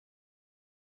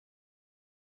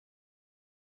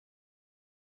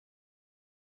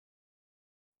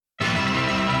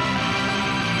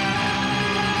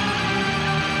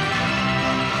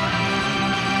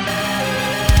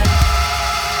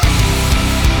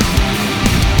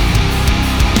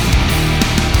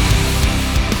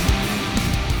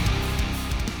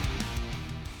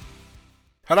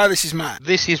Hello, this is Matt.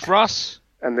 This is Russ.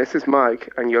 And this is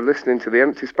Mike, and you're listening to the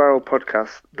Empty Spiral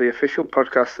podcast, the official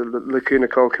podcast of the Lacuna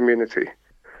Coil community.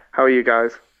 How are you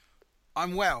guys?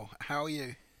 I'm well. How are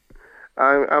you?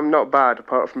 I'm not bad,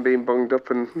 apart from being bunged up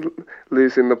and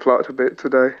losing the plot a bit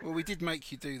today. Well, we did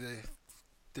make you do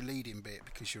the leading bit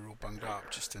because you're all bunged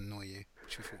up just to annoy you,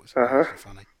 which we thought was really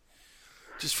funny.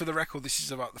 Just for the record, this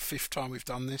is about the 5th time we've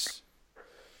done this.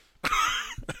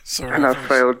 Sorry, and I've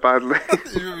failed badly.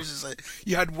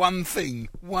 You had one thing,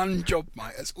 one job,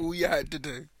 mate. That's all you had to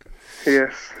do.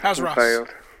 Yes. How's Russ? Failed.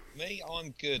 Me,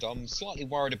 I'm good. I'm slightly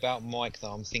worried about Mike,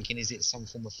 though. I'm thinking, is it some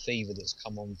form of fever that's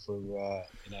come on through,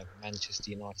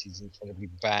 Manchester United's incredibly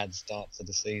bad start to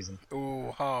the season?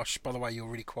 Oh, harsh. By the way, you're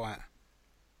really quiet.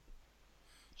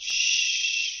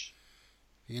 Shh.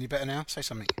 Are you any better now? Say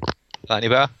something. Is that any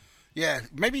better? Yeah,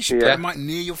 maybe you should put the mic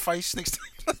near your face next time.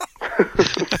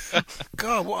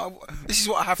 God, this is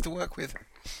what I have to work with.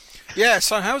 Yeah,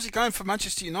 so how's it going for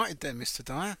Manchester United then, Mr.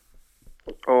 Dyer?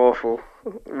 Awful.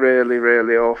 Really,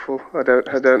 really awful. I don't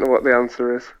know what the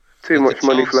answer is. Too much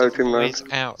money floating around. It's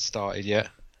out started yet?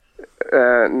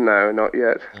 No, not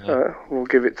yet. We'll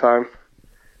give it time.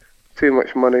 Too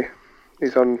much money.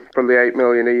 He's on probably $8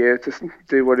 million a year to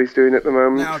do what he's doing at the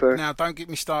moment. Now, don't get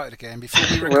me started again. Before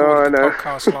we recorded the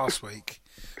podcast last week,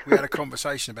 we had a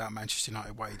conversation about Manchester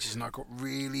United wages, and I got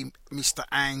really Mr.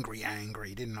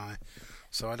 Angry, didn't I?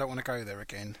 So I don't want to go there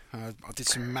again. I did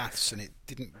some maths, and it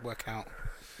didn't work out.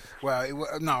 Well,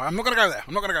 no, I'm not going to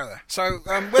go there. So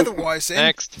weather-wise, then,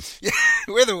 next. Yeah,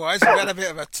 weather-wise, we've had a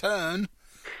bit of a turn,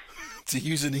 to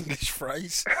use an English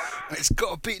phrase. It's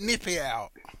got a bit nippy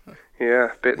out. Yeah,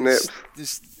 bit nips.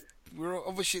 We're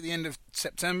obviously at the end of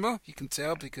September, you can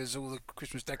tell, because all the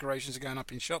Christmas decorations are going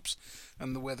up in shops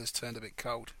and the weather's turned a bit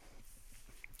cold.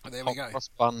 But there we go. Hot cross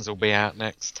buns will be out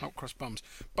next. Hot cross bums.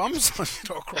 Bums?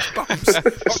 Hot cross bums.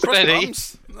 Hot cross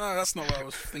bums? No, that's not what I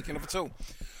was thinking of at all.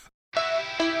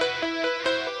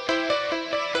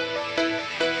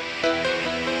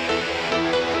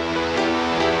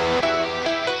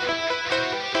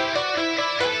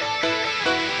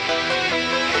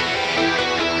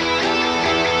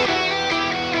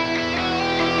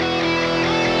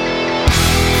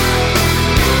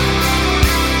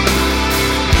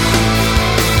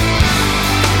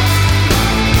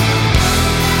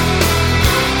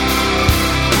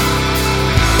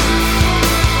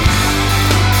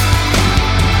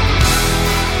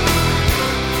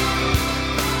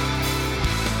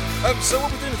 So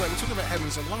what we're doing today, we're talking about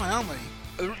Heaven's a Lie, aren't we?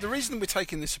 The reason we're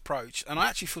taking this approach, and I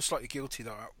actually feel slightly guilty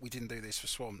that we didn't do this for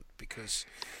Swamp, because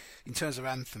in terms of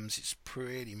anthems, it's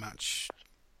pretty much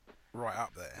right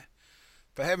up there.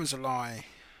 But Heaven's a Lie,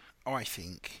 I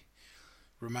think,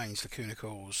 remains Lacuna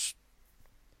Coil's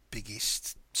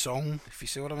biggest song, if you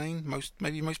see what I mean.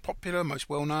 Maybe most popular, most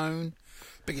well-known,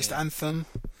 biggest anthem.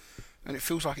 And it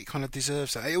feels like it kind of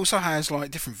deserves that. It also has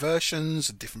like different versions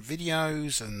and different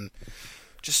videos, and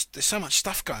just there's so much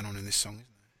stuff going on in this song, isn't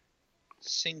there?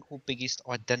 Single biggest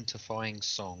identifying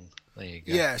song. There you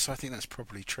go. Yes, I think that's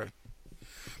probably true.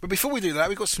 But before we do that,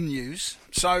 we've got some news.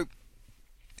 So,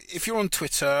 if you're on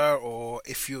Twitter, or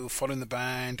if you're following the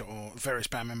band, or various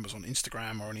band members on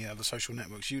Instagram or any other social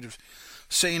networks, you'd have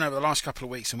seen over the last couple of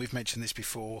weeks, and we've mentioned this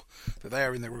before, that they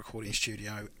are in the recording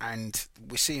studio, and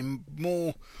we're seeing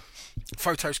more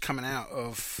photos coming out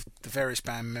of the various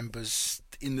band members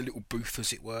in the little booth,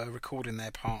 as it were, recording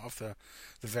their part of the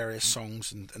various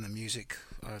songs and the music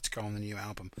to go on the new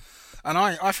album. And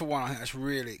I for one, I think that's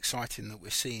really exciting that we're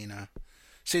seeing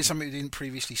something we didn't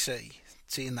previously see,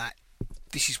 seeing that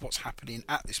this is what's happening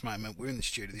at this moment. We're in the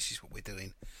studio, this is what we're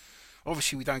doing.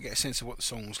 Obviously we don't get a sense of what the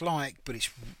song was like, but it's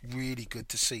really good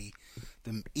to see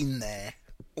them in there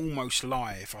almost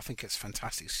live. I think it's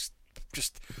fantastic.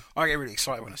 I get really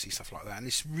excited when I see stuff like that, and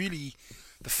it's really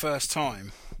the first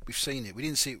time we've seen it. We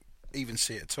didn't even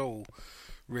see it at all,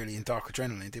 really, in Dark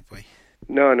Adrenaline, did we?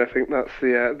 No, and I think that's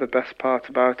the best part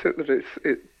about it, that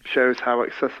it shows how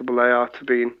accessible they are to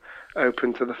being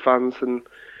open to the fans and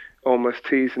almost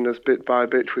teasing us bit by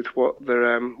bit with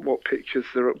what pictures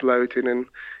they're uploading, and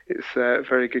it's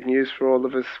very good news for all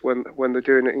of us when they're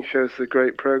doing it, and shows the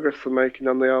great progress they're making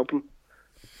on the album.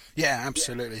 Yeah,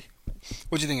 absolutely.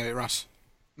 What do you think of it, Russ?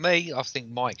 Me, I think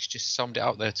Mike's just summed it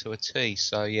up there to a T.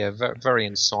 So yeah, very, very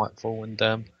insightful,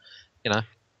 and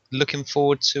looking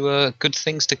forward to good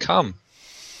things to come.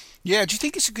 Yeah, do you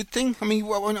think it's a good thing? I mean,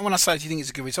 when I say, do you think it's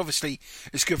a good thing?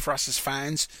 It's good for us as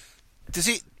fans. Does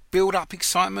it build up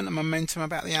excitement and momentum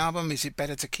about the album? Is it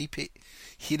better to keep it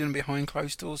hidden behind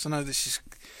closed doors? I know this is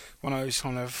one of those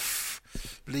kind of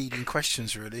leading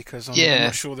questions, really, because I'm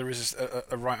not sure there is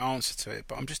a right answer to it.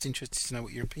 But I'm just interested to know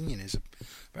what your opinion is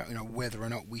about, whether or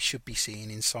not we should be seeing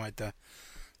inside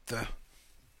the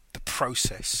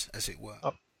process, as it were.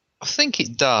 I think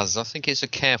it does. I think it's a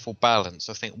careful balance.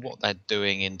 I think what they're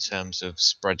doing in terms of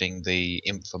spreading the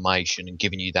information and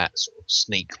giving you that sort of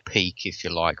sneak peek, if you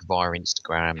like, via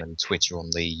Instagram and Twitter on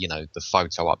the, the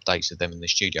photo updates of them in the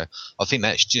studio. I think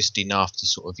that's just enough to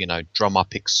sort of, drum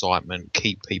up excitement,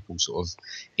 keep people sort of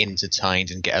entertained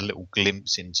and get a little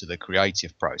glimpse into the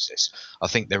creative process. I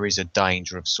think there is a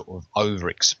danger of sort of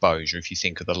overexposure if you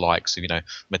think of the likes of,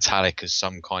 Metallica as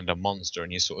some kind of monster,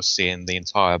 and you're sort of seeing the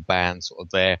entire band sort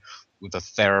of there with a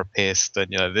therapist,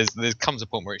 and there comes a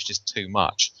point where it's just too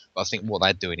much. But I think what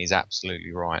they're doing is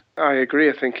absolutely right. I agree.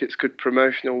 I think it's good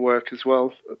promotional work as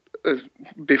well.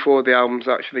 Before the albums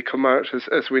actually come out,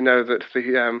 as we know that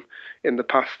in the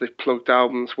past they've plugged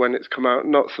albums when it's come out.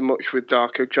 Not so much with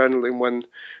Dark Adrenaline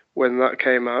when that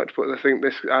came out, but I think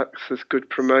this acts as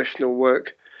good promotional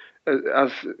work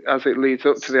as it leads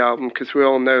up to the album, because we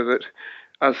all know that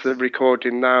as they're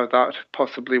recording now, that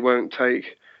possibly won't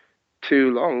take too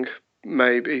long.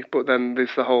 Maybe, but then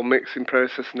there's the whole mixing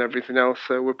process and everything else,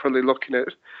 so we're probably looking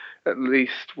at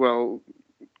least,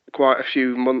 quite a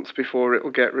few months before it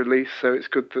will get released, so it's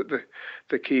good that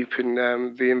they're keeping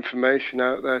the information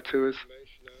out there to us.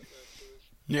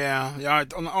 Yeah.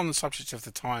 On the subject of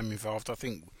the time involved, I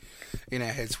think in our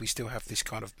heads we still have this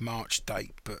kind of March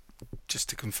date, but just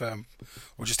to confirm,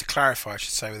 or just to clarify, I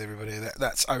should say, with everybody,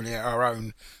 that's only our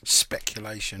own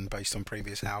speculation based on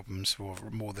previous albums, or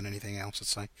more than anything else, I'd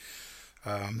say.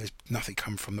 There's nothing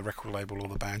come from the record label or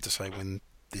the band to say when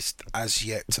this as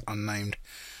yet unnamed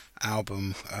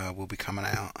album will be coming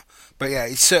out. But yeah,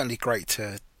 it's certainly great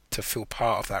to feel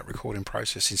part of that recording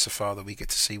process insofar that we get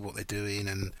to see what they're doing,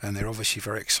 and they're obviously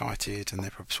very excited, and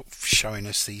they're sort of showing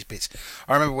us these bits.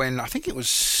 I remember when, I think it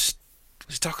was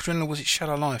Dark Adrenaline, or was it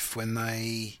Shallow Life, when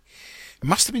it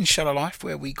must have been Shallow Life,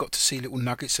 where we got to see little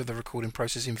nuggets of the recording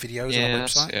process in videos on our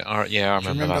website. I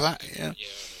remember that. Yeah.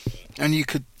 And you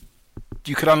could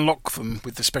unlock them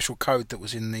with the special code that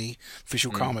was in the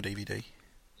Visual Karma DVD.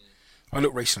 I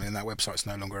looked recently and that website's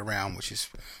no longer around, which is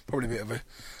probably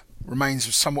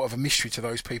remains somewhat of a mystery to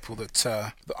those people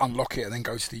that unlock it and then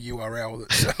go to the URL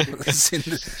that's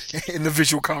in the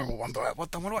Visual Karma one.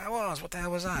 What the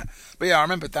hell was that? But yeah, I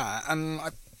remember that, and I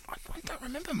don't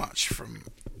remember much from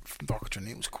Dark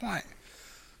Adrenaline.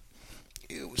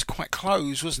 It was quite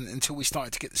close, wasn't it, until we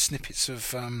started to get the snippets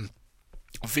of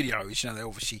videos. They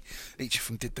obviously, each of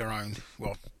them did their own.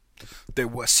 Well, there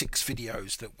were 6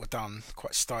 videos that were done,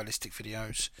 quite stylistic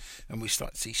videos, and we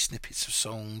started to see snippets of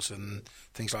songs and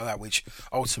things like that, which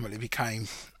ultimately became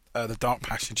the Dark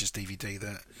Passengers DVD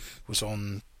that was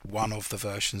on one of the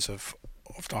versions of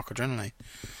Dark Adrenaline.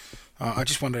 I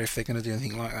just wonder if they're going to do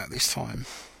anything like that this time.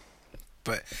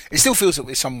 But it still feels that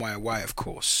we're some way away, of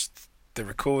course. The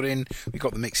recording, we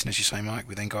got the mixing, as you say, Mike.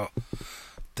 We then got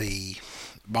the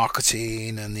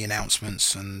marketing and the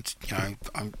announcements, and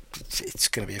it's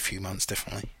going to be a few months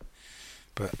definitely.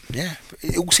 But yeah,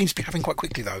 it all seems to be happening quite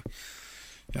quickly though.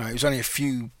 It was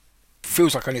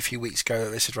feels like only a few weeks ago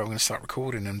that they said, right, we're going to start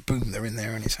recording, and boom, they're in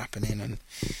there and it's happening, and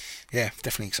yeah,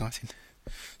 definitely exciting.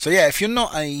 So yeah, if you're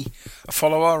not a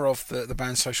follower of the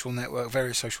band's social network,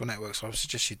 various social networks, I would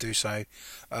suggest you do so.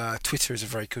 Twitter is a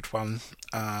very good one,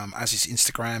 as is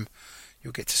Instagram.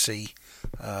 You'll get to see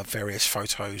various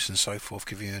photos and so forth,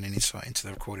 give you an insight into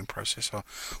the recording process.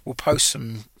 We'll post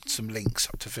some links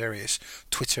up to various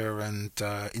Twitter and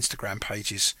Instagram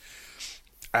pages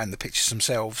and the pictures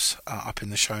themselves up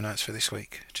in the show notes for this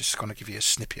week. Just kind of give you a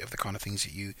snippet of the kind of things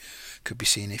that you could be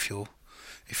seeing if you're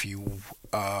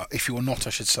not, I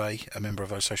should say, a member of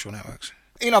those social networks.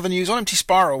 In other news, on Empty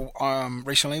Spiral,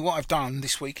 recently, what I've done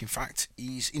this week, in fact,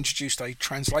 is introduced a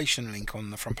translation link on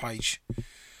the front page,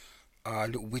 a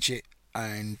little widget.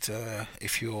 And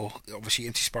if you're obviously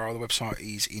Empty Spiral, the website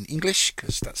is in English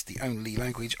because that's the only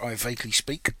language I vaguely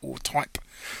speak or type.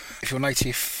 If your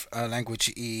native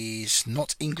language is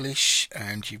not English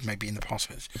and you've maybe in the past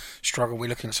struggled with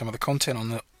looking at some of the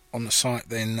content on the site,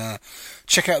 then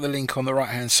check out the link on the right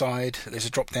hand side. There's a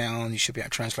drop down. You should be able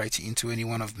to translate it into any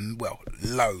one of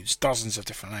dozens of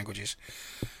different languages.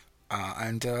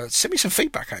 And send me some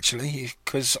feedback actually,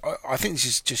 because I think this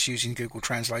is just using Google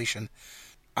Translation.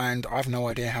 And I have no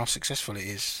idea how successful it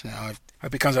is.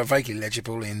 It becomes vaguely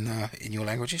legible in your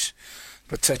languages.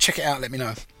 But check it out, let me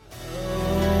know.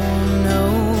 Oh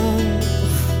no,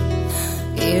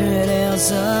 here it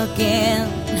is again.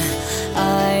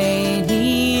 I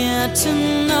need to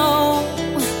know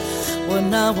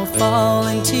when I will fall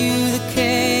into the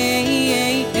cave.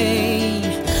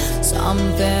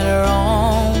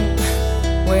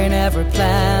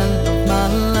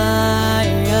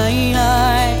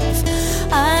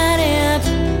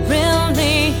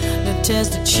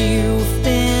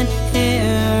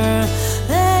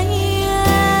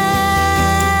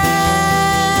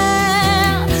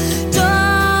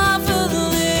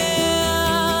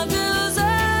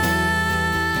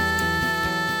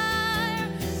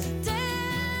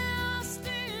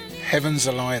 Heaven's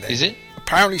a Lie then. Is it?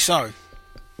 Apparently so.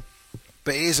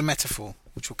 But it is a metaphor,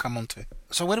 which we'll come on to.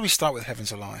 So where do we start with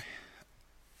Heaven's a Lie?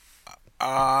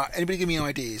 Anybody give me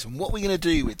ideas on what we're going to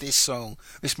do with this song,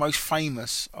 this most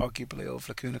famous, arguably, of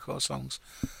Lacuna Coil songs?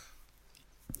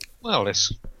 Well,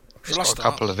 it's Shall I got a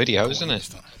start? couple of videos, isn't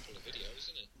it?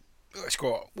 It's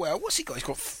got, well, what's he got? He's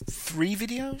got 3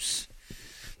 videos?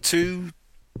 2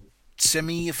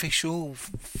 semi-official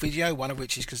video, one of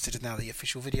which is considered now the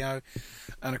official video,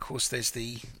 and of course there's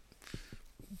the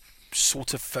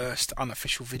sort of first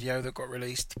unofficial video that got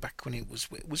released back when it was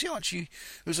it actually, it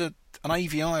was an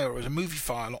AVI or it was a movie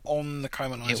file on the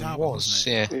Coma Lines It album, was,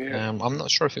 wasn't it? yeah. I'm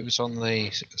not sure if it was on the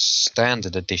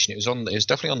standard edition. It was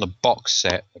definitely on the box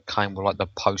set that came with like the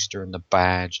poster and the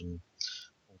badge and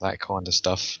all that kind of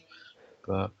stuff.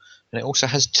 And it also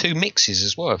has 2 mixes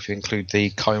as well, if you include the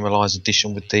Coma Lines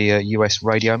edition with the US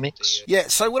radio mix. Yeah,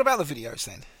 so what about the videos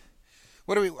then?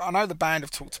 I know the band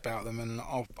have talked about them, and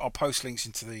I'll post links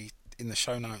in the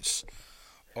show notes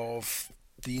of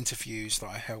the interviews that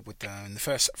I held with them. In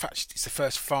it's the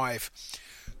first 5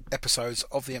 episodes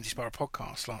of the Empty Spiral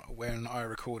podcast, like when I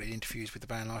recorded interviews with the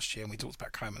band last year, and we talked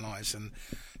about Coma Lines, and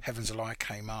Heaven's a Lie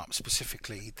came up,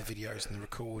 specifically the videos and the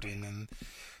recording. And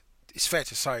it's fair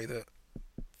to say that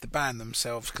the band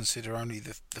themselves consider only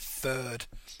the 3rd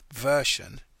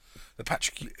version, the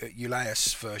Patrick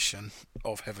Ulaas version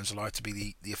of Heaven's a Lie, to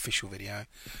be the official video,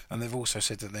 and they've also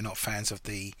said that they're not fans of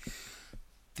the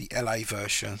LA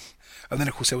version. And then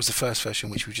of course there was the first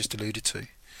version, which we just alluded to.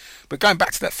 But going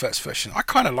back to that first version, I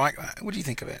kind of like that. What do you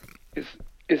think of it? Is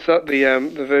that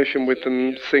the version with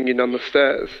them singing on the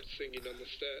stairs?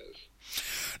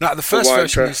 No, the first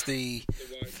version dress. is the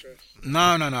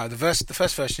no. The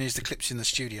first version is the clips in the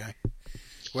studio,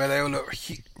 where they all look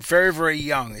very, very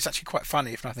young. It's actually quite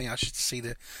funny, if nothing else, just to see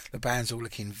the bands all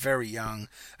looking very young,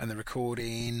 and the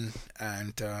recording,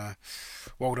 and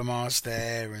Waldemar's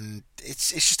there, and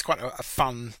it's just quite a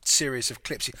fun series of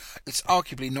clips. It's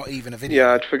arguably not even a video.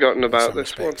 Yeah, I'd forgotten about some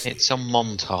this one. respects. It's a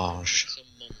montage.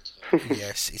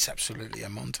 Yes, it's absolutely a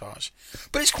montage.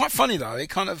 But it's quite funny, though. It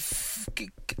kind of,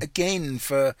 again,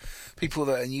 for people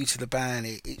that are new to the band,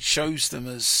 it shows them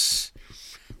as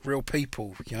real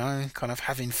people, you know, kind of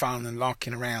having fun and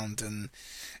larking around and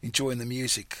enjoying the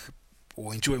music,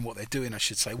 or enjoying what they're doing, I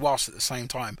should say, whilst at the same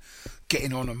time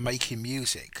getting on and making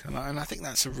music. And I think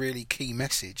that's a really key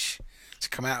message to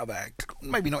come out of that.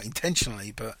 Maybe not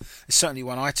intentionally, but it's certainly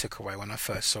one I took away when I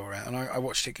first saw it, and I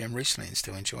watched it again recently and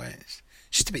still enjoy it.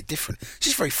 It's just a bit different. It's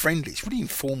just very friendly. It's really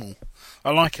informal.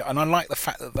 I like it, and I like the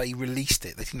fact that they released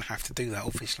it. They didn't have to do that,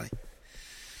 obviously.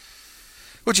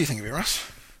 What do you think of it, Russ?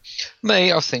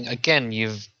 Me, I think again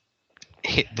you've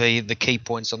hit the key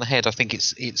points on the head. I think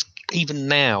it's even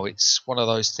now it's one of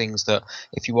those things that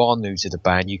if you are new to the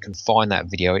band, you can find that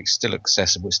video. It's still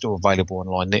accessible. It's still available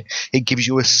online. It gives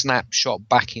you a snapshot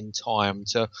back in time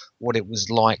to what it was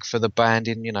like for the band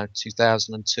in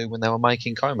 2002 when they were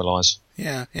making Coma Lines.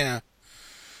 Yeah.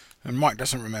 And Mike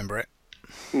doesn't remember it.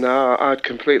 No, I'd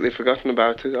completely forgotten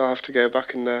about it. I'll have to go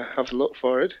back and have a look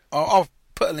for it. I'll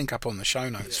put a link up on the show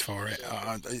notes for it.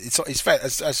 It's fair,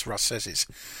 as Russ says, it's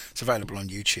available on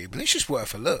YouTube, and it's just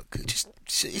worth a look.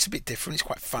 It's a bit different. It's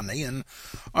quite funny, and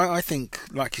I think,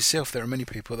 like yourself, there are many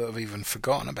people that have even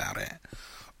forgotten about it,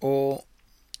 or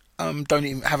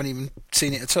haven't even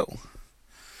seen it at all.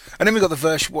 And then we've got the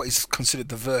version, what is considered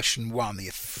the version 1, the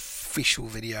official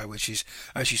video, which is,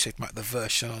 as you said, Mike, the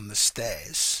version on the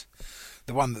stairs,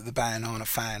 the one that the band aren't a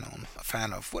fan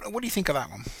of. What do you think of that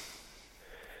one?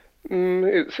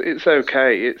 It's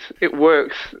okay. It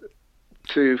works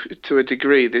to a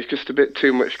degree. There's just a bit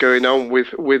too much going on with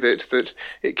it that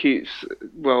it keeps.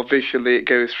 Well, visually, it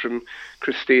goes from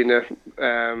Christina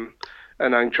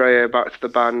and Andrea back to the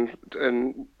band,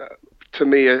 and to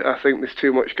me, I think there's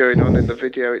too much going on in the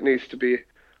video. It needs to be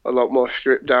a lot more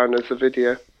stripped down as a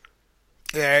video.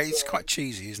 Yeah, it's quite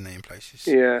cheesy, isn't it, in places?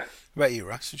 Yeah. What about you,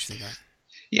 Russ? What do you think of that?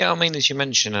 Yeah, I mean, as you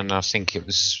mentioned, and I think it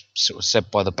was sort of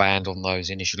said by the band on those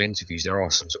initial interviews, there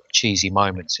are some sort of cheesy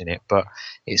moments in it, but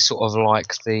it's sort of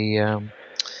like trying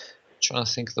to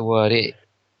think of the word.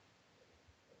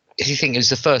 If you think it was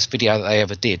the first video that they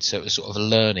ever did, so it was sort of a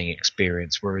learning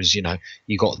experience, whereas,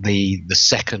 you got the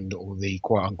second or the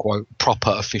quote-unquote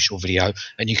proper official video,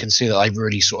 and you can see that they've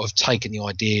really sort of taken the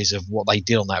ideas of what they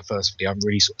did on that first video and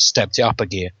really sort of stepped it up a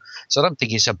gear. So I don't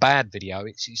think it's a bad video.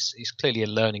 It's clearly a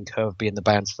learning curve being the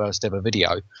band's first ever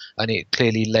video, and it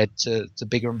clearly led to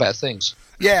bigger and better things.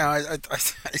 Yeah,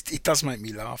 it does make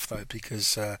me laugh, though,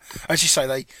 because, as you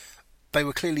say, they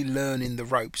were clearly learning the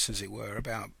ropes, as it were,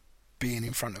 about being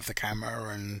in front of the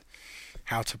camera and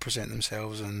how to present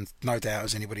themselves, and no doubt,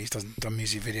 as anybody who's done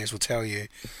music videos will tell you,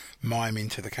 miming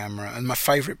to the camera. And my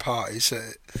favourite part is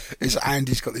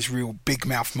Andy's got this real big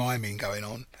mouth miming going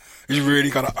on. He's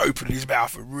really kind of opening his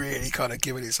mouth and really kind of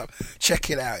giving it some. Check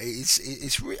it out.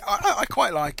 I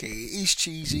quite like it. It is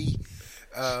cheesy.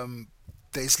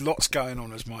 There's lots going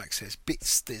on, as Mike says.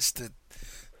 There's the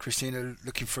Christina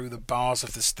looking through the bars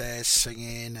of the stairs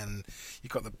singing, and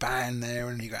you've got the band there,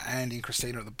 and you've got Andy and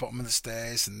Christina at the bottom of the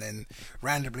stairs, and then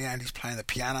randomly Andy's playing the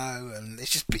piano, and there's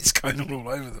just bits going on all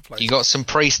over the place. You got some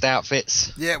priest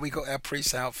outfits. Yeah, we got our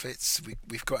priest outfits.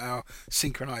 We've got our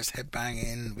synchronized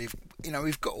headbanging.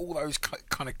 We've got all those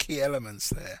kind of key elements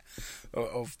there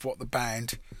of what the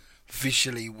band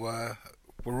visually were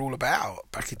all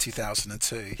about back in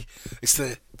 2002. It's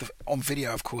the on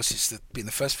video, of course. It's being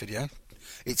the first video.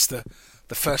 It's the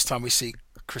first time we see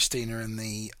Christina in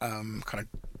the kind of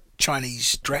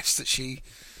Chinese dress that she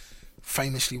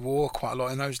famously wore quite a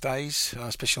lot in those days,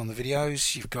 especially on the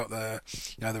videos. You've got the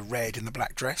red and the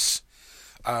black dress.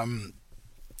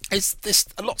 There's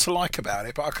a lot to like about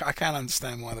it, but I can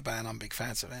understand why the band aren't big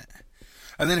fans of it.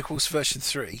 And then, of course, version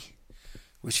 3,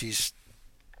 which is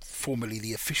formerly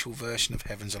the official version of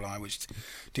Heaven's a Lie, which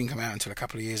didn't come out until a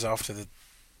couple of years after the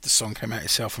song came out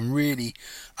itself, and really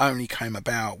only came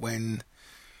about when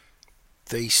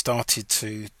they started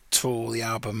to tour the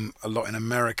album a lot in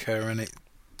America, and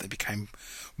they became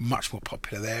much more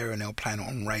popular there, and they were playing it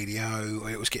on radio,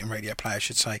 or it was getting radio play, I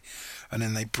should say, and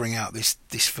then they bring out this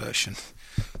version,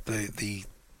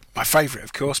 my favourite,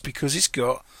 of course, because it's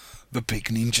got the big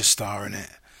ninja star in it.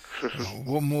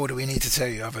 What more do we need to tell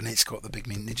you other than it's got the big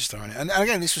ninja star in it? And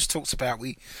again, this was talked about.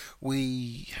 We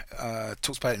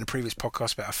talked about it in a previous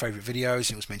podcast about our favourite videos.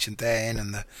 And it was mentioned then,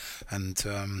 and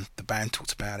the band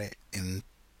talked about it in,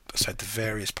 I said, the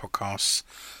various podcasts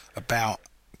about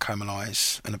Coma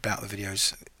Lies and about the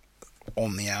videos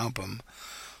on the album.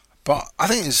 But I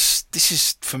think this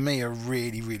is for me a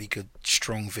really, really good,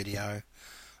 strong video.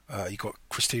 You've got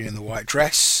Christina in the white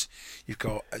dress. You've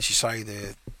got, as you say,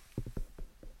 the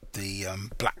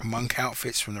black monk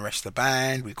outfits from the rest of the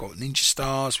band. We've got ninja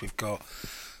stars. We've got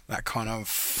that kind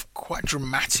of quite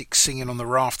dramatic singing on the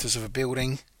rafters of a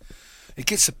building. It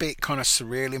gets a bit kind of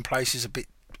surreal in places,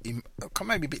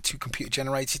 maybe a bit too computer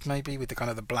generated, maybe, with the kind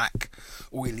of the black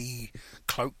oily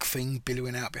cloak thing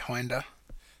billowing out behind her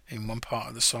in one part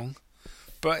of the song.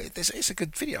 But it's a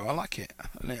good video. I like it.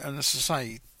 And as I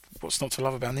say, what's not to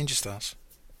love about Ninja Stars?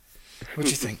 What do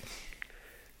you think?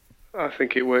 I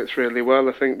think it works really well.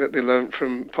 I think that they learned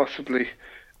from possibly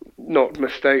not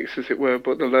mistakes, as it were,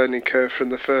 but the learning curve from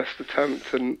the first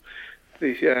attempt, and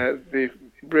they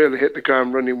really hit the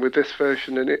ground running with this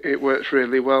version, and it works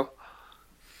really well.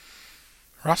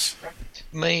 Russ?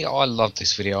 Me, I love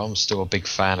this video. I'm still a big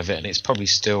fan of it, and it's probably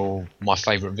still my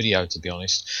favourite video, to be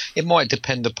honest. It might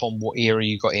depend upon what era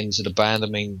you got into the band. I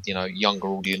mean, younger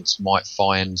audience might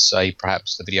find, say,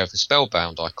 perhaps the video for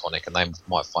Spellbound iconic, and they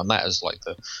might find that as like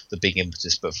the big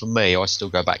impetus. But for me, I still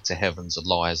go back to Heaven's a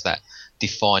Lie as that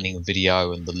defining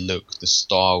video, and the look, the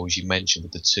style, as you mentioned,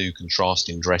 with the two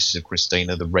contrasting dresses of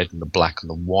Christina, the red and the black and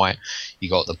the white.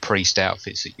 You got the priest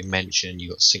outfits that you mentioned. You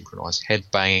got synchronized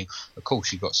headbanging. Of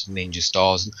course, you got some ninja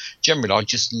stars. And generally, I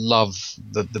just love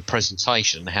the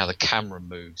presentation and how the camera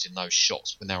moves in those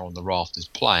shots when they're on the rafters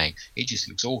playing. It just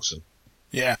looks awesome.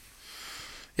 Yeah.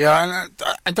 And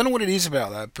I don't know what it is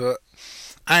about that, but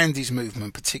Andy's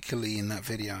movement, particularly in that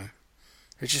video,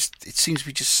 it seems to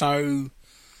be just so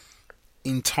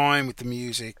in time with the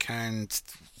music, and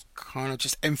kind of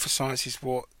just emphasises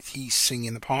what he's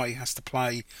singing, the part he has to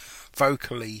play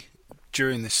vocally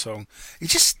during this song.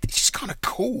 It's just kind of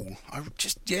cool. I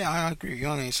agree with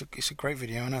you. It's a great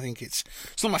video, and I think it's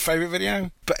not my favourite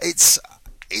video, but it's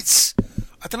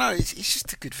I don't know. It's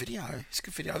just a good video. It's a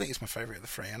good video. I think it's my favourite of the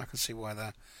three, and I can see why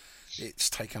it's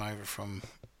taken over from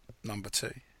number 2.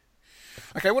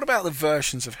 Okay, what about the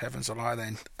versions of Heaven's a Lie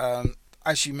then?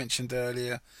 As you mentioned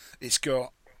earlier, it's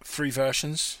got 3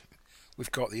 versions.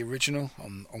 We've got the original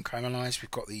on Coma Lies, we've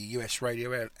got the US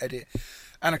radio edit,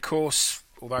 and of course,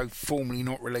 although formally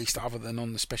not released other than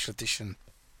on the special edition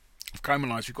of Coma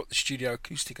Lies, we've got the studio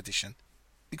acoustic edition.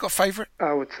 You got a favourite?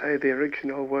 I would say the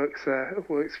original works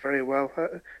very well.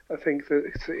 I think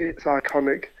that it's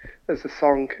iconic as a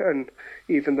song, and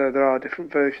even though there are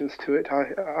different versions to it,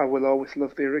 I will always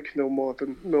love the original more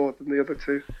than the other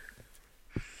 2.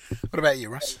 What about you,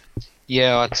 Russ?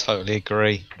 Yeah, I totally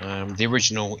agree. The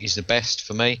original is the best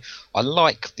for me. I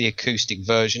like the acoustic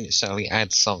version. It certainly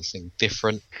adds something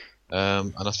different.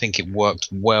 And I think it worked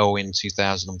well in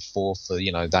 2004 for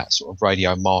that sort of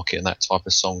radio market and that type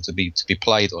of song to be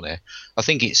played on there. I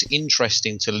think it's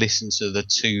interesting to listen to the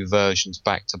two versions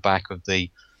back to back of the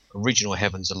original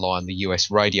Heavens Alive and the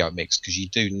US radio mix, because you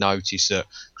do notice that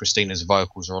Christina's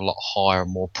vocals are a lot higher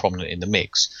and more prominent in the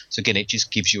mix. So again, it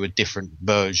just gives you a different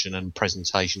version and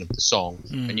presentation of the song,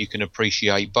 and you can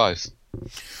appreciate both.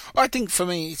 I think for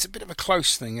me it's a bit of a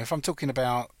close thing. If I'm talking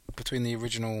about between the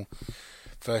original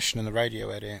version and the radio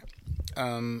edit,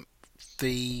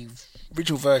 the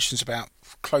original version's about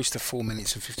close to 4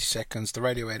 minutes and 50 seconds. The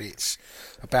radio edit's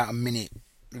about a minute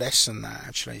less than that,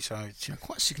 actually, so it's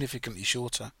quite significantly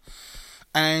shorter.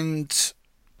 And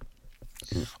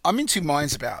I'm in two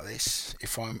minds about this,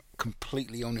 if I'm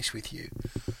completely honest with you.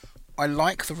 I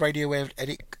like the radio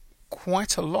edit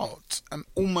quite a lot, and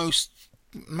almost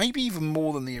maybe even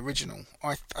more than the original.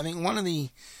 I think one of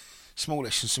the small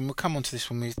issues, and we'll come on to this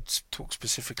when we talk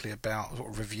specifically about sort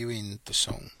of reviewing the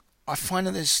song, I find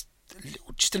that there's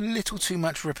just a little too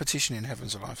much repetition in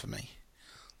Heavens Alive for me.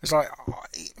 It's like,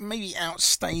 it maybe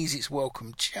outstays its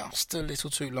welcome just a little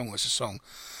too long as a song.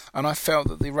 And I felt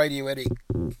that the radio edit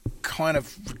kind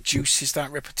of reduces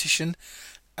that repetition.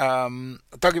 Don't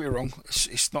get me wrong,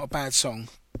 it's not a bad song,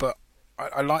 but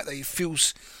I like that it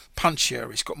feels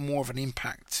punchier. It's got more of an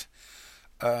impact.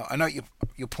 I know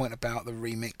your point about the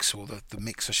remix, or the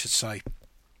mix, I should say,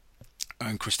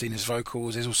 and Christina's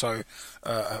vocals. There's also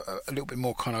a little bit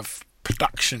more kind of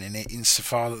production in it,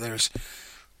 insofar that there's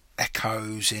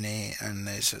echoes in it, and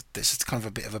there's kind of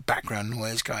a bit of a background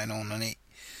noise going on, and it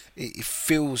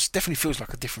definitely feels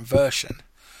like a different version.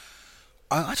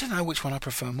 I don't know which one I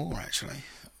prefer more, actually.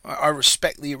 I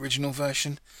respect the original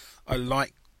version. I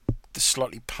like the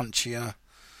slightly punchier.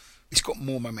 It's got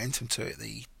more momentum to it,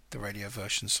 the radio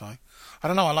version. So I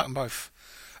don't know. I like them both.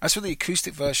 As for the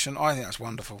acoustic version, I think that's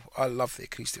wonderful. I love the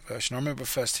acoustic version. I remember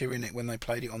first hearing it when they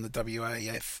played it on the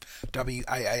WAAF.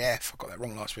 I got that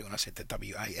wrong last week when I said the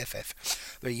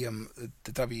WAFF.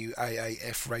 The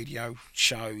WAAF radio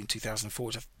show in 2004,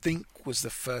 which I think was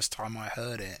the first time I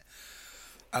heard it.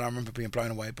 And I remember being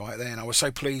blown away by it then. I was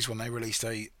so pleased when they released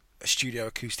a studio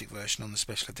acoustic version on the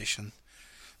special edition.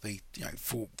 The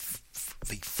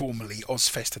formerly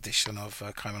Ozfest edition of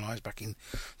Came Alive back in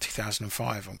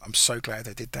 2005. I'm so glad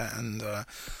they did that, and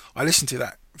I listened to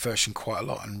that version quite a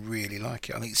lot and really like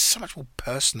it. I think it's so much more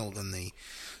personal than the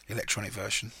electronic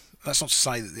version. That's not to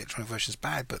say that the electronic version is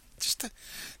bad, but just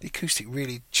the acoustic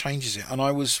really changes it, and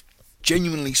I was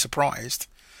genuinely surprised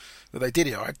that they did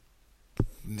it.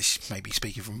 This may be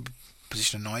speaking from a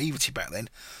position of naivety back then.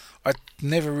 I'd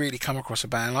never really come across a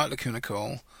band like Lacuna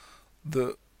Coil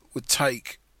that would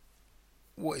take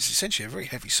what is essentially a very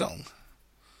heavy song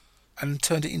and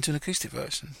turned it into an acoustic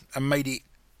version and made it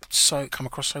come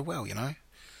across so well. I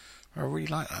really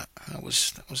like that. That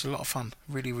was a lot of fun.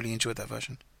 Really, really enjoyed that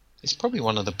version. It's probably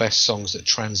one of the best songs that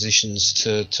transitions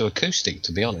to acoustic,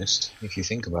 to be honest, if you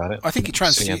think about it. I think it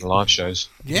transitions. Seeing the live shows.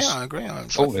 Yeah, I agree.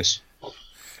 Faultless.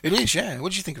 It is, yeah.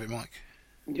 What do you think of it, Mike?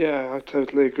 Yeah, I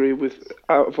totally agree with.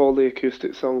 Out of all the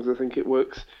acoustic songs, I think it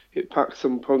works. It packs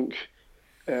some punch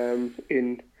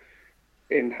in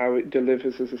how it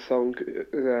delivers as a song,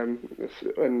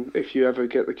 and if you ever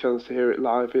get the chance to hear it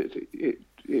live,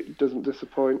 it doesn't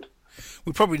disappoint.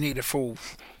 We probably need a full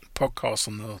podcast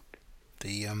on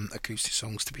the acoustic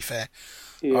songs, to be fair.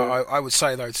 Yeah. I would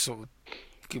say, though, to sort of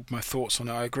give my thoughts on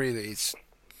it, I agree that it's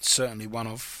certainly one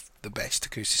of the best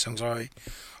acoustic songs.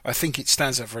 I think it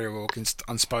stands out very well against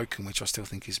Unspoken, which I still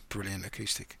think is brilliant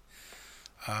acoustic.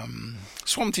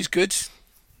 Swamped is good.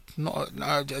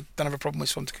 I don't have a problem with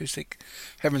Swamped acoustic.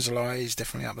 Heavens Alive is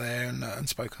definitely up there, and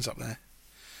Unspoken's up there.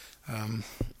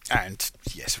 And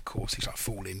yes, of course, he's like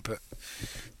Falling, but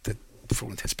for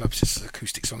all intents and purposes, it's an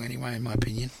acoustic song anyway, in my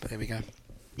opinion. But there we go.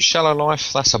 Shallow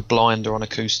Life, that's a blinder on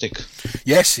acoustic.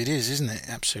 Yes, it is, isn't it?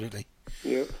 Absolutely.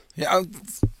 Yeah. Yeah.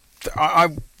 I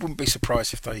wouldn't be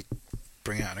surprised if they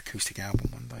bring out an acoustic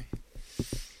album one day.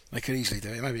 They could easily do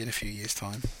it, maybe in a few years'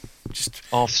 time. Just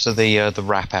after the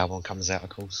rap album comes out, of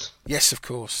course. Yes, of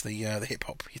course, the hip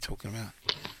hop you're talking about.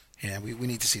 Yeah, we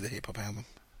need to see the hip hop album.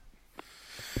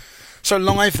 So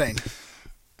live then,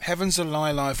 Heavens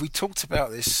Alive live. We talked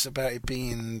about this, about it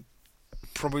being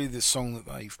probably the song that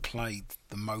they've played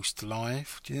the most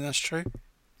live. Do you think that's true?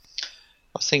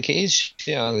 I think it is.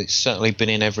 Yeah, it's certainly been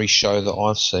in every show that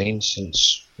I've seen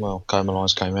since Came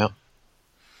Alive came out.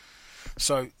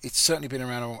 So it's certainly been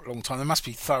around a long time. They must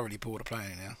be thoroughly bored of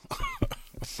playing it now.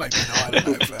 Maybe not, I don't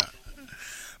know for that.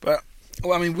 But,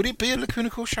 well, I mean, would it be a Lacuna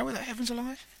Coil show without Heavens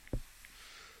Alive?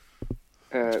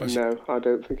 No, I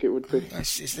don't think it would be.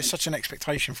 There's such an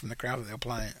expectation from the crowd that they'll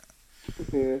play it.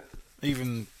 Yeah.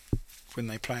 Even when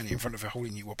they play in front of a whole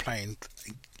new, or playing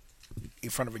in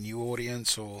front of a new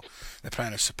audience, or they're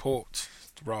playing a support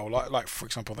role, like for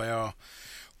example they are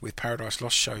with Paradise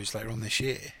Lost shows later on this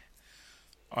year.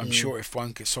 I'm sure if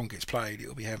one song gets played,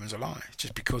 it'll be Heaven's a Lie,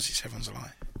 just because it's Heaven's a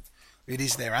Lie. It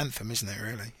is their anthem, isn't it,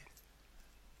 really?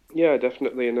 Yeah,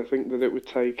 definitely, and I think that it would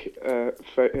take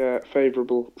a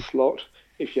favourable slot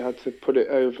if you had to put it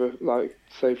over, like,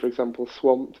 say, for example,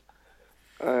 Swamped.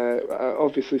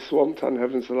 Obviously, Swamped and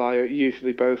Heaven's a Lie are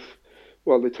usually both,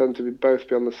 well, they tend to both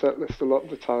be on the set list a lot of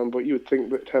the time, but you would think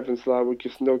that Heaven's a Lie would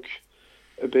just nudge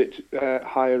a bit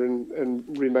higher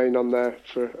and remain on there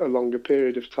for a longer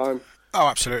period of time. Oh,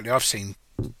 absolutely. I've seen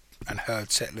and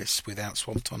heard set lists without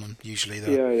Swamped on them. Usually,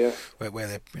 where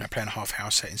they're playing a half hour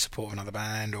set in support of another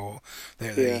band, or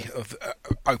they're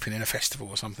opening a festival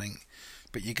or something.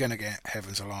 But you're going to get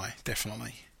Heaven's a Lie,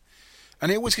 definitely.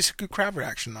 And it always gets a good crowd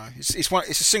reaction, though. It's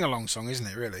a sing along song, isn't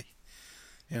it? Really,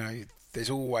 there's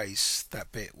always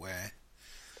that bit where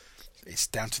it's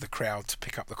down to the crowd to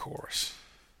pick up the chorus,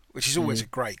 which is always a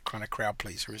great kind of crowd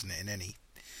pleaser, isn't it? In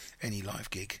any live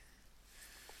gig.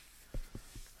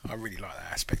 I really like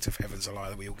that aspect of Heaven's a Lie,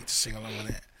 that we all get to sing along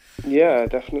with it. Yeah,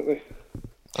 definitely.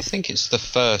 I think it's the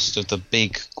first of the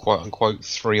big, quote-unquote,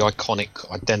 3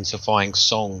 iconic identifying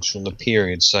songs from the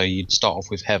period. So you'd start off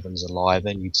with Heaven's a Lie,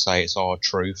 then you'd say it's Our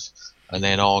Truth, and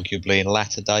then arguably in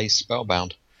latter days,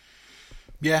 Spellbound.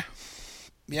 Yeah,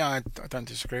 I don't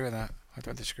disagree with that. I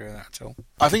don't disagree with that at all.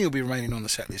 I think it'll be remaining on the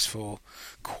set list for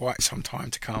quite some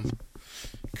time to come,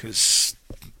 because,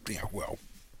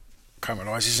 Coma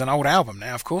Lies is an old album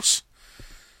now, of course.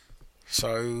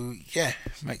 So, yeah,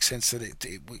 makes sense that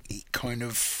it kind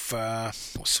of,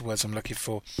 what's the words I'm looking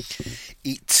for?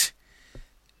 It's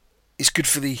good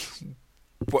for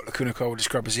what Lacuna Coil would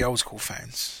describe as the old school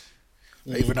fans.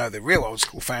 Even though the real old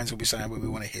school fans will be saying, well, we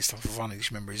want to hear stuff of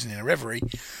Unleashed Memories and In a Reverie,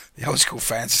 the old school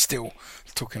fans are still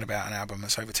talking about an album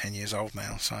that's over 10 years old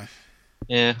now, so...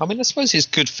 Yeah, I mean, I suppose it's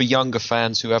good for younger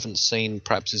fans who haven't seen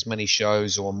perhaps as many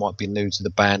shows or might be new to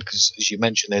the band, because, as you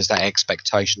mentioned, there's that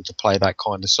expectation to play that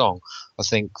kind of song. I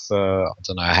think I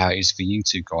don't know how it is for you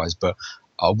two guys, but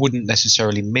I wouldn't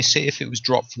necessarily miss it if it was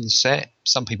dropped from the set.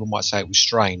 Some people might say it was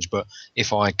strange, but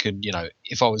if I could,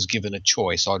 if I was given a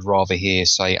choice, I'd rather hear,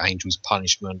 say, Angel's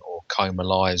Punishment or Coma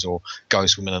Lies or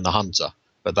Ghost Woman and the Hunter.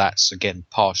 But that's, again,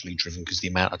 partially driven because the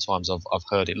amount of times I've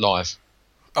heard it live.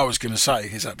 I was going to say,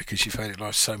 is that because you've heard it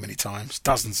live so many times,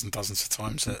 dozens and dozens of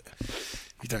times, that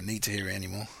you don't need to hear it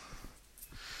anymore?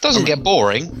 Doesn't get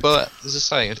boring, but as I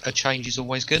say, a change is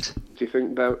always good. Do you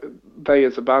think that they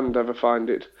as a band ever find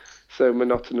it so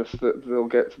monotonous that they'll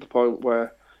get to the point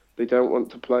where they don't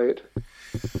want to play it?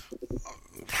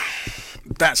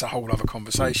 That's a whole other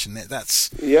conversation.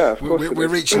 Yeah, of course we're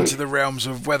reaching to the realms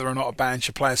of whether or not a band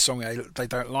should play a song they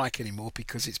don't like anymore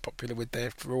because it's popular with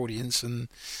their audience, and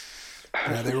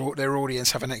their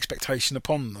audience have an expectation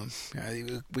upon them.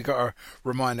 We got to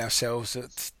remind ourselves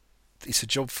that it's a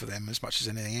job for them as much as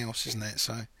anything else, isn't it?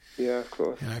 So yeah, of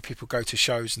course. People go to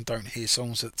shows and don't hear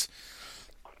songs that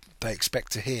they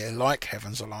expect to hear, like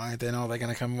Heaven's a Lie. Then are they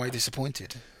going to come away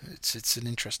disappointed? It's an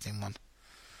interesting one.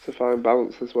 To find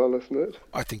balance as well, isn't it?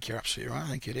 I think you're absolutely right. I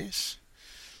think it is.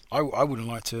 I wouldn't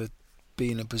like to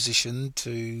be in a position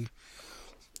to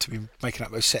be making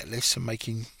up those set lists and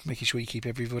making sure you keep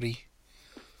everybody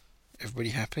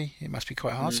happy. It must be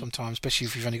quite hard sometimes, especially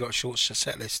if you've only got a short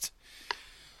set list.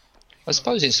 I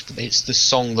suppose it's the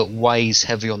song that weighs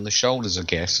heavy on the shoulders, I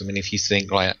guess. I mean, if you think,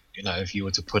 if you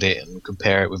were to put it and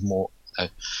compare it with more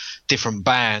different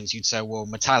bands, you'd say, well,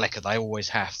 Metallica, they always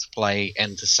have to play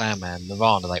Enter Sandman.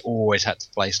 Nirvana, they always had to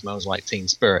play Smells Like Teen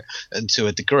Spirit. And to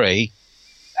a degree,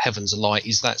 Heaven's a Lie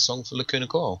is that song for Lacuna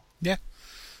Coil. Yeah.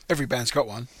 Every band's got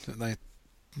one.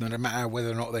 No matter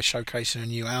whether or not they're showcasing a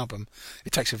new album,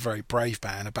 it takes a very brave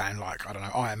band, a band like, I don't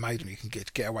know, Iron Maiden, who can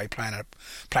get away playing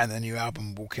their new album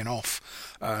and walking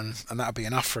off, and that'll be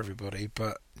enough for everybody.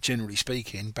 But generally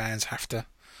speaking, bands have to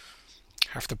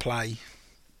play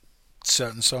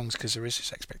certain songs because there is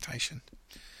this expectation.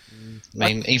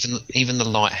 I mean, even the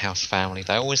Lighthouse family,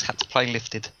 they always had to play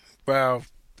Lifted. Well,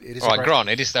 it is.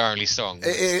 Granted, it's their only song.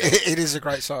 It is a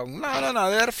great song. No,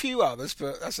 they had a few others,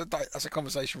 but that's a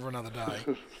conversation for another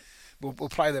day. We'll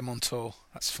play them on tour.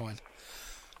 That's fine.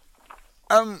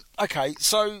 Okay,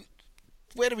 so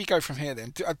where do we go from here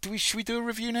then? Should we do a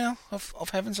review now of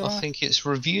Heaven's a Lie? I think it's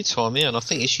review time, yeah, and I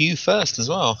think it's you first as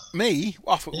well. Me?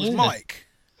 I thought it was Mike.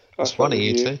 That's one of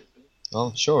you two.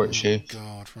 Oh, sure, it's you.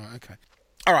 God, right, okay.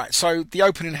 All right, so the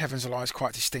opening Heaven's a Lie is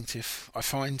quite distinctive, I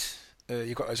find.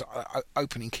 You've got those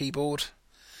opening keyboard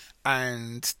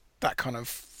and that kind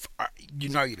of you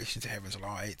know, you listen to Heaven's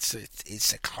Lie.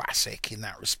 It's a classic in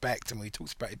that respect, and we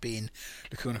talked about it being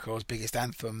Lacuna Coil's biggest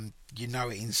anthem. You know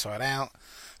it inside out.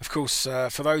 Of course,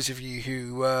 for those of you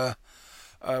who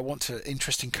want an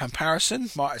interesting comparison,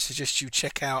 might I suggest you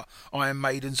check out Iron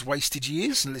Maiden's Wasted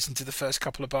Years and listen to the first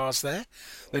couple of bars there.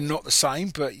 They're not the same,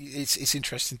 but it's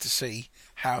interesting to see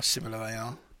how similar they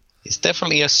are. It's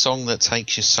definitely a song that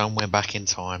takes you somewhere back in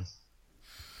time.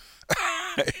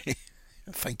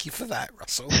 Thank you for that,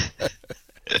 Russell.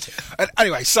 And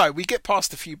anyway, so we get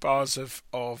past a few bars of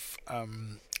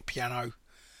piano,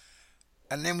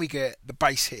 and then we get the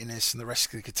bass hitting us and the rest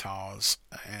of the guitars,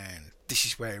 and this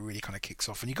is where it really kind of kicks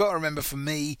off. And you've got to remember, for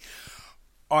me,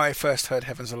 I first heard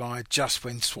Heaven's Lie just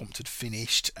when Swamped had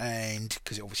finished, and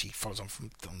because it obviously follows on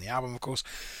from the album, of course.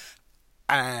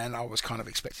 And I was kind of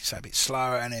expecting something a bit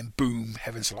slower, and then boom,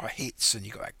 Heaven's Lie hits, and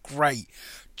you got that great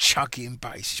chugging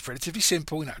bass. It's relatively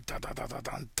simple, da da da da da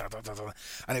da da da,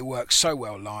 and it works so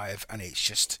well live, and it's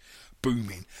just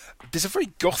booming. There's a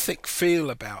very gothic feel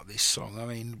about this song. I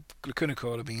mean, Lacuna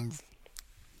Coil have been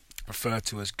referred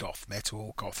to as goth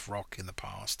metal, goth rock in the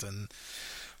past, and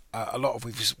a lot of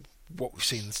what we've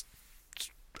seen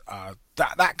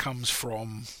that comes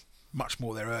from much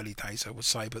more their early days, I would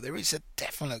say, but there is a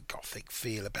definite gothic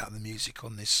feel about the music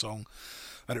on this song,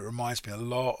 and it reminds me a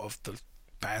lot of the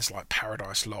bands like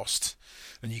Paradise Lost,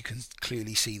 and you can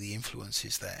clearly see the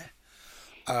influences there.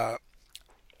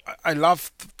 I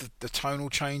love the tonal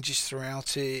changes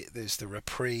throughout it. There's the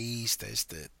reprise, there's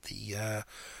the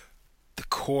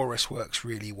chorus works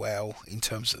really well in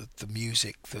terms of the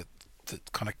music that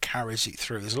kind of carries it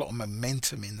through. There's a lot of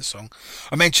momentum in the song.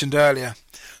 I mentioned earlier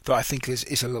that I think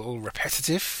is a little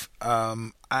repetitive,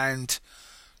 and I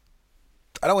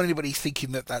don't want anybody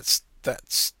thinking that's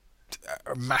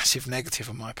a massive negative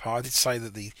on my part. I did say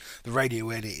that the radio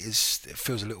edit it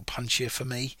feels a little punchier for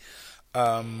me,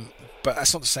 but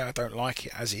that's not to say I don't like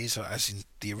it as is, as in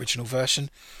the original version.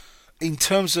 In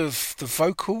terms of the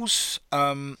vocals,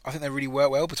 I think they really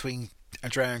work well between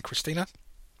Andrea and Christina.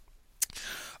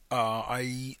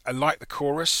 I like the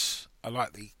chorus. I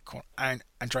like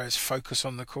Andrea's focus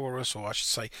on the chorus, or I should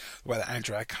say the way that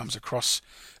Andrea comes across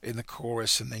in the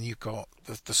chorus, and then you've got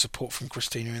the support from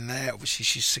Christina in there. Obviously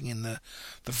she's singing the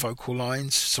vocal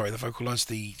lines.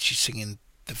 She's singing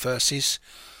the verses.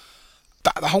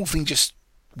 The whole thing just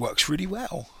works really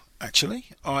well, actually.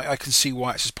 I can see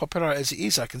why it's as popular as it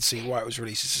is. I can see why it was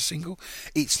released as a single.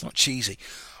 It's not cheesy.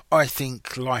 I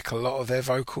think, like a lot of their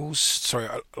like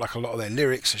a lot of their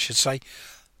lyrics, I should say,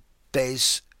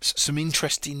 there's some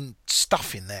interesting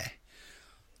stuff in there.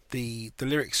 The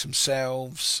lyrics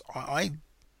themselves, I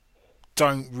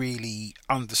don't really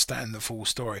understand the full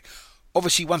story.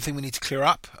 Obviously, one thing we need to clear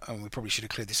up, and we probably should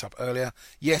have cleared this up earlier,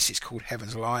 yes, it's called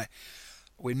Heaven's Lie.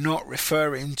 We're not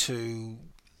referring to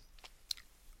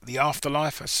the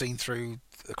afterlife as seen through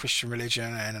the Christian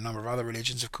religion and a number of other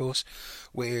religions, of course,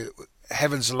 where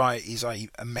Heaven's Light is a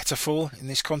metaphor in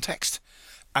this context,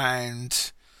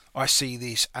 and I see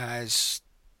this as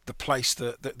the place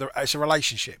it's a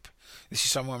relationship. This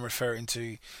is someone referring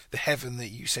to the heaven that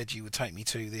you said you would take me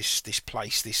to. This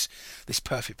place, this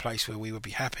perfect place where we would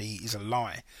be happy, is a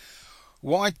lie.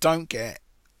 What I don't get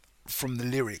from the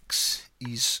lyrics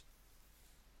is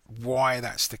why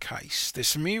that's the case. There's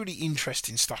some really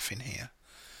interesting stuff in here.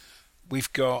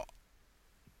 We've got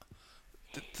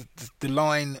the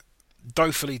line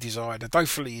dolefully desired.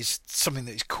 Dolefully is something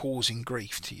that is causing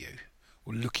grief to you,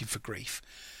 or looking for grief.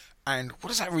 And what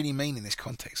does that really mean in this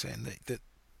context then? That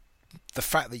the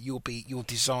fact that you're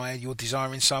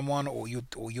desiring someone, or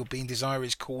you're being desired,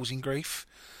 is causing grief.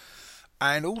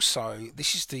 And also,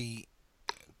 this is the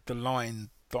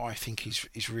line that I think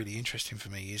is really interesting for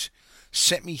me, is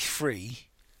set me free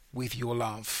with your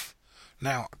love.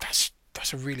 Now that's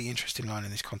a really interesting line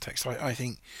in this context. I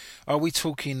think, are we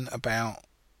talking about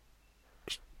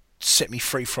set me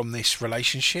free from this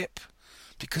relationship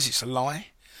because it's a lie?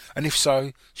 And if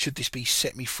so, should this be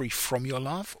set me free from your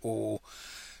love, or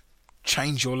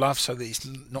change your love so that it's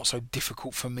not so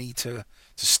difficult for me to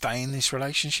stay in this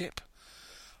relationship?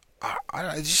 I don't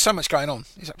know, there's just so much going on.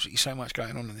 There's absolutely so much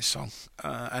going on in this song,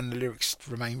 and the lyrics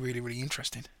remain really, really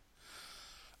interesting.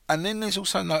 And then there's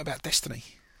also a note about destiny.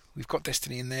 We've got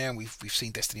Destiny in there, and we've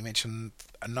seen Destiny mentioned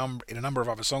in a number of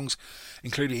other songs,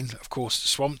 including, of course,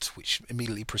 Swamped, which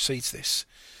immediately precedes this.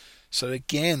 So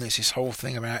again, there's this whole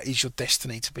thing about, is your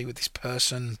destiny to be with this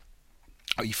person?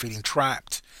 Are you feeling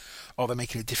trapped? Are they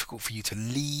making it difficult for you to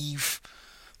leave?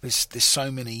 There's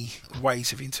so many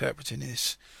ways of interpreting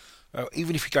this.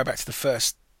 Even if you go back to the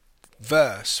first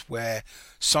verse, where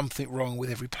something wrong with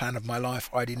every plan of my life,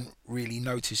 I didn't really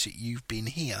notice that you've been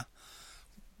here.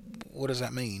 what does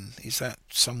that mean? Is that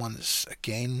someone that's,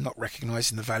 again, not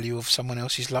recognising the value of someone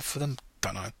else's love for them?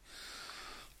 Don't know.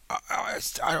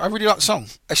 I really like the song.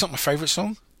 It's not my favourite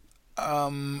song.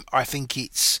 I think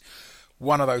it's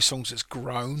one of those songs that's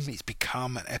grown. It's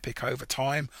become an epic over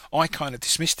time. I kind of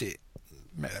dismissed it.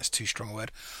 Maybe that's too strong a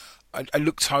word. I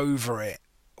looked over it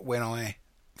when I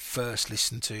first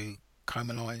listened to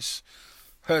Coma Lies,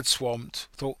 heard Swamped,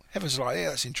 thought, Heaven's Light, yeah,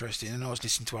 that's interesting, and I was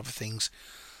listening to other things.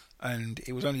 And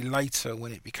it was only later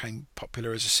when it became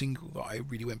popular as a single that I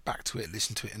really went back to it,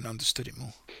 listened to it, and understood it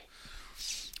more.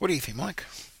 What do you think, Mike?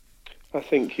 I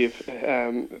think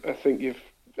you've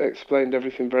explained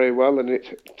everything very well, and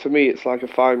to me it's like a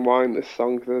fine wine. This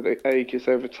song that it ages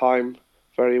over time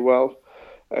very well,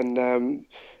 and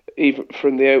even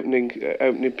from the opening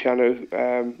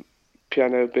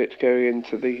piano bit going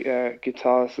into the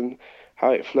guitars and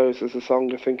how it flows as a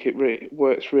song, I think it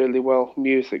works really well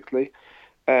musically.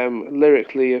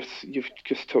 Lyrically, you've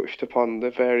just touched upon the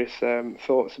various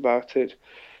thoughts about it.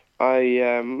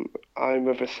 I'm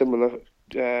of a similar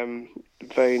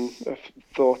vein of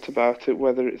thought about it,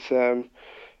 whether it's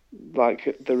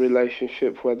like the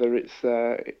relationship, whether it's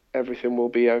everything will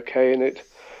be okay in it,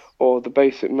 or the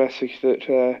basic message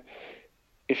that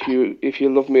if you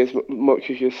love me as much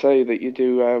as you say that you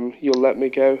do, you'll let me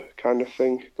go, kind of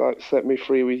thing. Like, set me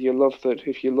free with your love. That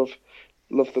if you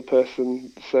love the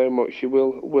person so much, you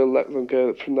will let them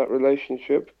go from that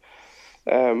relationship.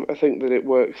 I think that it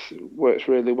works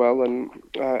really well, and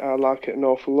I like it an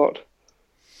awful lot.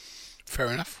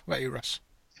 Fair enough. What about you, Russ?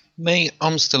 Me,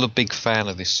 I'm still a big fan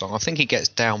of this song. I think it gets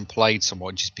downplayed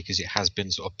somewhat just because it has been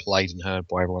sort of played and heard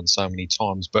by everyone so many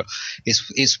times. But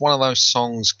it's one of those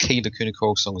songs, key Lacuna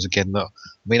Coil songs, again, that,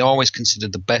 I mean, I always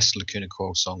considered the best Lacuna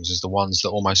Coil songs as the ones that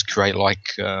almost create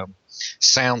like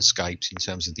soundscapes in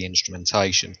terms of the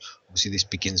instrumentation. Obviously, this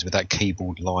begins with that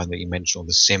keyboard line that you mentioned, or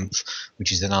the synth,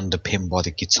 which is then underpinned by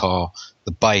the guitar.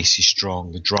 The bass is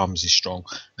strong, the drums is strong,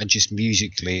 and just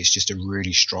musically, it's just a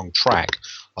really strong track.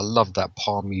 I love that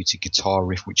palm muted guitar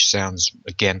riff, which sounds,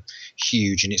 again,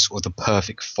 huge, and it's sort of the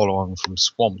perfect follow-on from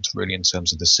Swamped, really, in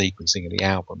terms of the sequencing of the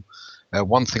album.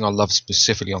 One thing I love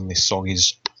specifically on this song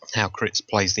is how Chris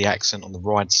plays the accent on the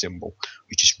ride cymbal,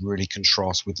 which just really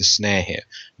contrasts with the snare hit.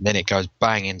 And then it goes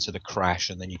bang into the crash,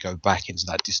 and then you go back into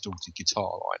that distorted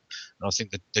guitar line. And I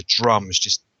think that the drums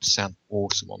just sound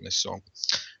awesome on this song.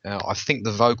 I think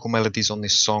the vocal melodies on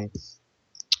this song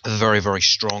are very, very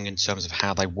strong in terms of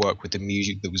how they work with the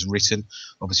music that was written.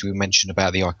 Obviously, we mentioned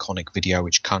about the iconic video,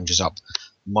 which conjures up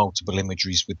multiple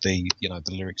imageries with the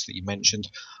lyrics that you mentioned.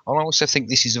 I also think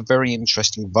this is a very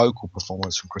interesting vocal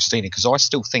performance from Christina, because I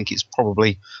still think it's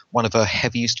probably one of her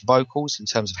heaviest vocals in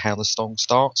terms of how the song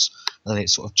starts, and then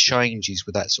it sort of changes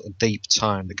with that sort of deep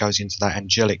tone that goes into that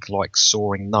angelic like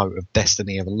soaring note of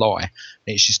Destiny of a Lie. And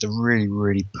it's just a really,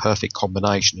 really perfect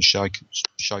combination of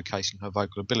showcasing her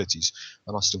vocal abilities,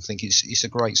 and I still think it's a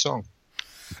great song.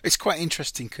 It's quite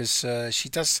interesting because she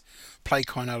does play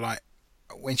kind of like,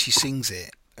 when she sings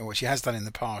it, and what she has done in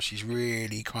the past, she's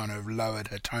really kind of lowered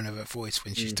her tone of her voice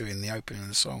when she's doing the opening of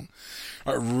the song,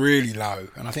 like really low,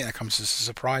 and I think that comes as a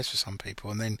surprise for some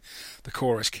people. And then the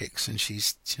chorus kicks, and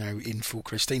she's in full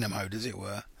Christina mode, as it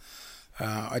were.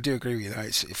 I do agree with you though.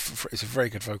 It's a very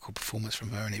good vocal performance from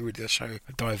her, and it really does show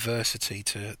a diversity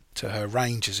to her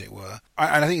range, as it were.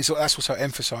 And I think that's also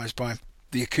emphasised by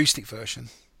the acoustic version.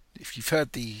 If you've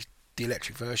heard the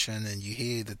electric version and you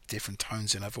hear the different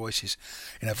tones in her voice,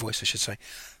 I should say,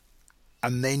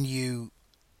 and then you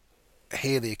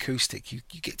hear the acoustic, you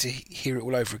get to hear it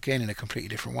all over again in a completely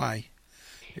different way.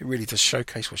 It really does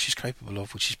showcase what she's capable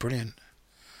of, which is brilliant.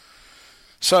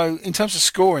 So in terms of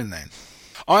scoring then,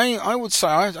 I would say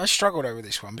I struggled over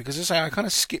this one, because as I say, I kind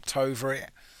of skipped over it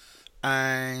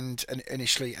and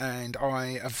initially, and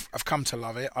I've come to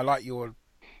love it. I like your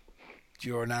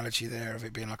analogy there of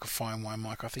it being like a fine wine,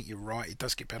 Mike. I think you're right. It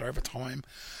does get better over time.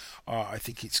 I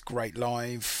think it's great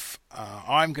live.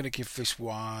 I'm going to give this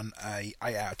one a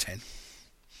 8 out of 10.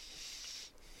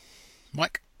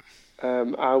 Mike?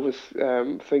 I was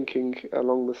thinking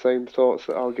along the same thoughts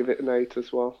that I'll give it an 8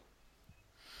 as well.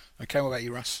 Okay, what about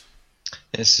you, Russ?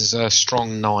 This is a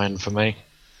strong 9 for me.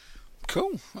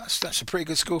 Cool. That's a pretty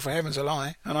good score for Heaven's a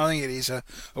Lie, and I think it is a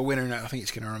winner, and I think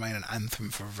it's going to remain an anthem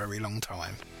for a very long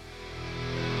time.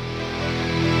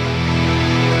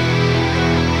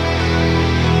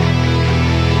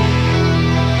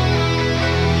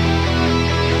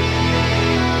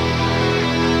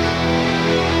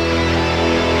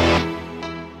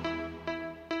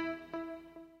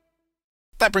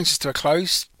 That brings us to a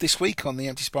close this week on the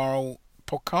Empty Spiral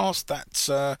podcast. That's,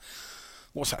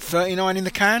 what's that, 39 in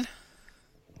the can?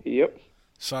 Yep.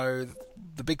 So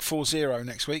the big 4-0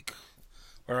 next week,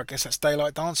 where I guess that's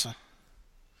Daylight Dancer.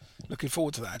 Looking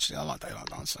forward to that, actually. I like Daylight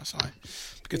Dancer, so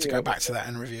it's good to go back to that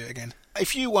and review it again.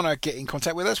 If you want to get in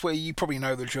contact with us, well, you probably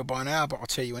know the drill by now, but I'll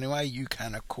tell you anyway, you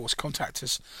can, of course, contact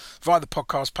us via the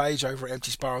podcast page over at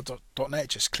emptyspiral.net.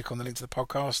 Just click on the link to the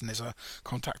podcast, and there's a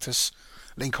contact us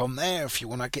link on there. If you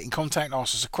want to get in contact,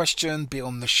 ask us a question, be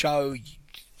on the show,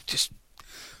 just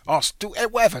ask, do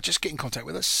whatever, just get in contact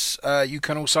with us. You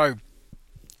can also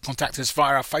contact us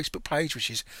via our Facebook page, which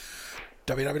is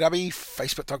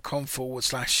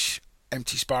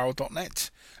www.facebook.com/emptyspiral.net,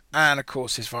 and of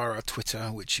course there's via our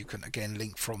Twitter, which you can again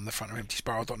link from the front of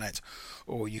emptyspiral.net,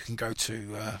 or you can go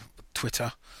to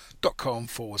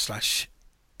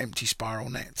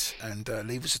twitter.com/emptyspiralnet and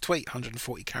leave us a tweet.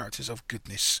 140 characters of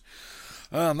goodness.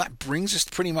 That brings us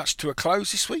pretty much to a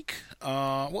close this week.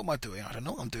 What am I doing? I don't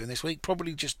know what I'm doing this week.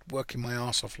 Probably just working my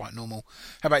arse off like normal.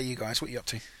 How about you guys? What are you up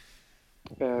to?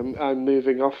 I'm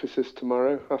moving offices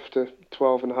tomorrow after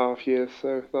 12 and a half years,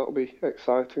 so that'll be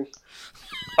exciting.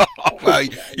 Well,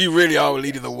 you really are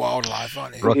leading the wildlife,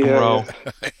 aren't you? Rock and roll.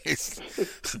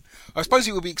 I suppose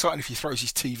it would be exciting if he throws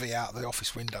his TV out the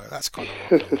office window. That's kind of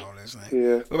rock and roll, isn't it?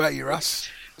 Yeah. What about you, Russ?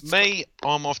 Me,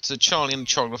 I'm off to Charlie and the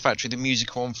Chocolate Factory, the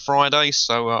musical, on Friday,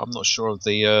 so I'm not sure of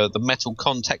the metal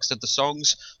context of the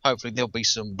songs. Hopefully there'll be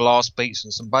some blast beats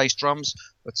and some bass drums,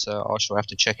 but I shall have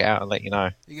to check it out and let you know.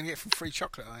 You're going to get some free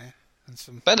chocolate, are you? And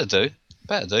some... Better do.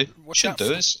 Should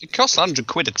do. It costs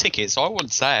 £100 a ticket, so I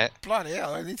wouldn't say it. Bloody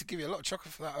hell, I need to give you a lot of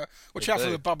chocolate for that. Watch out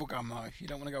for the bubble gum, though. You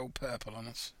don't want to go all purple on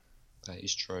us. That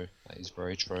is true. That is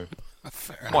very true.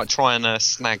 Fair Might try and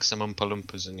snag some Oompa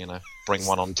Loompas and, bring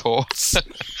one on tour. I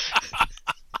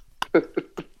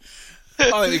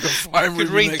think we can find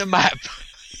room. Read the map.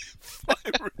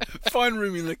 Find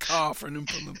room in the car for an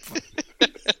Oompa Loompa.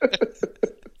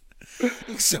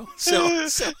 sell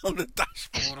on the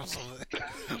dashboard or something.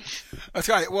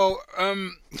 Okay, well,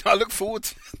 I look forward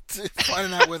to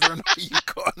finding out whether or not you've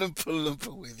got an Oompa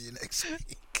Loompa with you next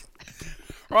week.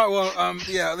 Right, well,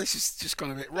 this is just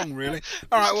gone a bit wrong, really.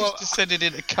 All right, well, just send it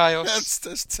into chaos.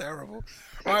 That's terrible.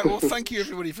 All right, well, thank you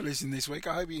everybody for listening this week.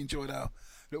 I hope you enjoyed our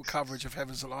little coverage of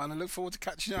Heavens Alive. I look forward to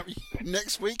catching up with you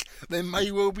next week. There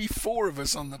may well be 4 of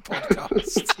us on the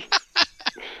podcast.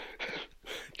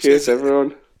 Cheers,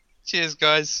 everyone. Cheers,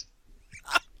 guys.